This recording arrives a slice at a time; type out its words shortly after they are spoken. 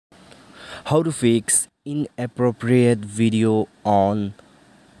How to fix inappropriate video on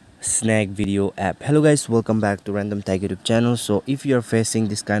snack video app. Hello guys, welcome back to Random Tag YouTube channel. So if you are facing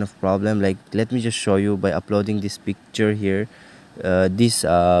this kind of problem, like let me just show you by uploading this picture here, this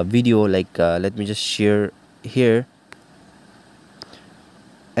video, let me just share here,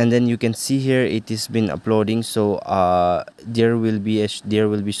 and then you can see here it is been uploading. So there will be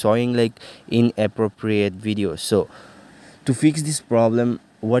showing like inappropriate video. So to fix this problem,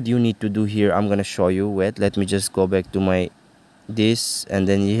 what you need to do here, I'm gonna show you. Wait, let me just go back to my this, and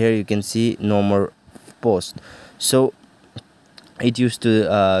then here you can see no more post. So it used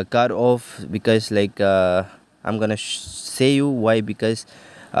to cut off because I'm gonna say you why, because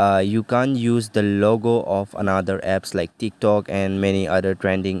you can't use the logo of another apps like TikTok and many other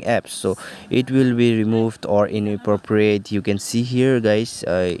trending apps, so it will be removed or inappropriate. You can see here guys,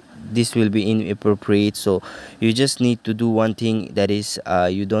 this will be inappropriate. So you just need to do one thing, that is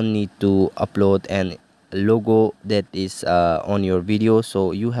you don't need to upload an logo that is on your video.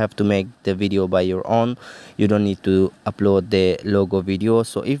 So you have to make the video by your own. You don't need to upload the logo video.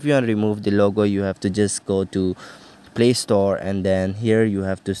 So if you want to remove the logo, you have to just go to Play Store, and then here you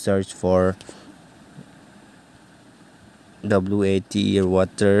have to search for WAT or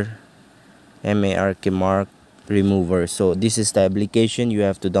water mark remover. So this is the application. You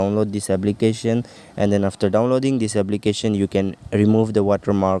have to download this application, and then after downloading this application, you can remove the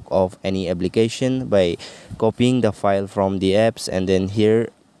watermark of any application by copying the file from the apps, and then here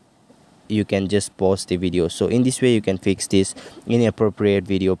you can just post the video. So in this way you can fix this inappropriate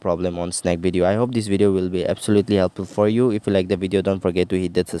video problem on snack video. I hope this video will be absolutely helpful for you. If you like the video, don't forget to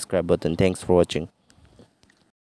hit that subscribe button. Thanks for watching.